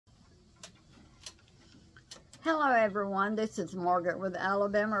Hello everyone, this is Margaret with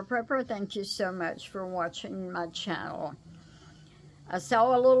Alabama Prepper. Thank you so much for watching my channel. I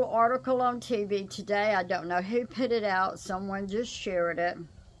saw a little article on TV today. I don't know who put it out. Someone just shared it.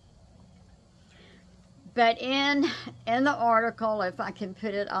 But in the article, if I can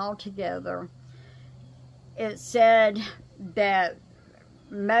put it all together, it said that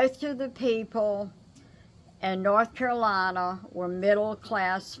most of the people in North Carolina were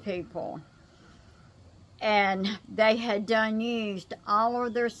middle-class people. And they had used all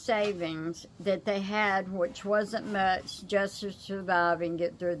of their savings that they had, which wasn't much, just to survive and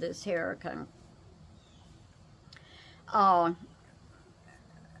get through this hurricane.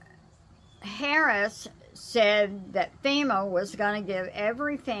 Harris said that FEMA was going to give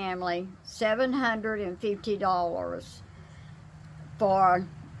every family $750 for,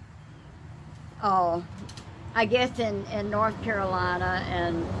 I guess in North Carolina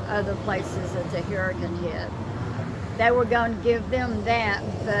and other places that the hurricane hit. They were going to give them that,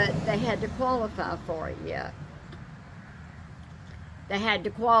 but they had to qualify for it yet. They had to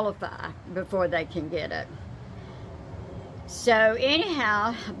qualify before they can get it. So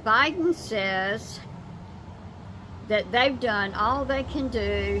anyhow, Biden says that they've done all they can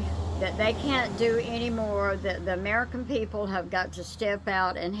do, that they can't do anymore, that the American people have got to step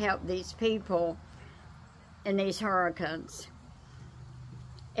out and help these people in these hurricanes.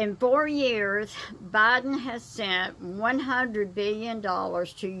 In 4 years, Biden has sent $100 billion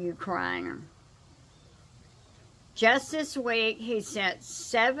to Ukraine. Just this week, he sent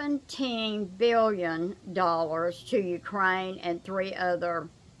 $17 billion to Ukraine and 3 other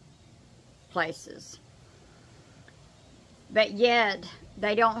places. But yet,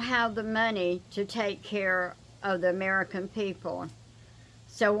 they don't have the money to take care of the American people.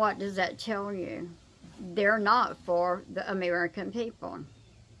 So what does that tell you? They're not for the American people.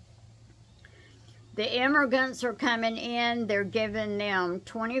 The immigrants are coming in. They're giving them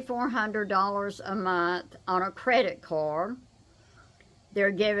 $2,400 a month on a credit card. They're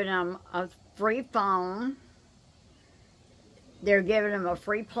giving them a free phone. They're giving them a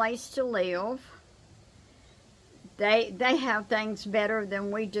free place to live. They have things better than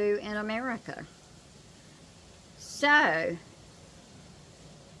we do in America. So,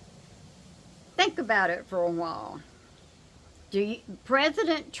 think about it for a while.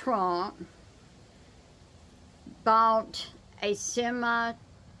 President Trump bought a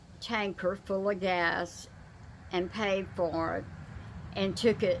semi-tanker full of gas and paid for it and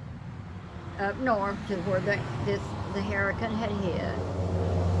took it up north to where the hurricane had hit.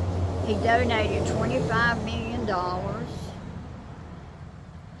 He donated $25 million.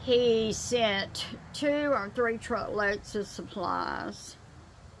 He sent 2 or 3 truckloads of supplies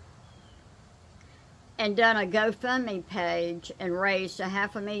and done a GoFundMe page and raised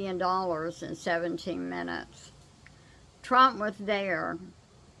 $500,000 in 17 minutes. Trump was there.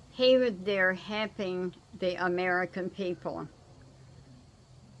 He was there helping the American people.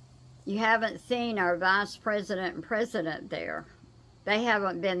 You haven't seen our vice president and president there. They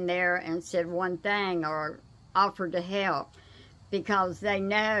haven't been there and said one thing or offered to help because they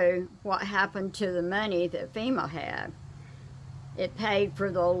know what happened to the money that FEMA had. It paid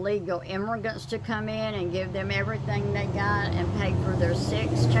for the illegal immigrants to come in and give them everything they got and paid for their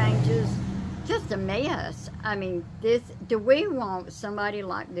sex changes. Just a mess. I mean, do we want somebody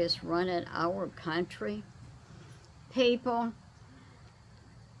like this running our country? People,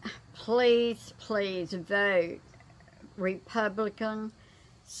 please, please vote Republican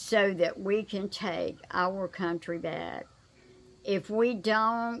so that we can take our country back. If we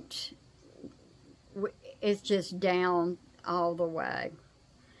don't, it's just down all the way.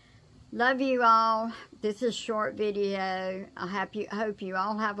 Love you all. This is a short video. I hope you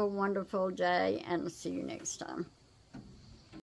all have a wonderful day, and I'll see you next time.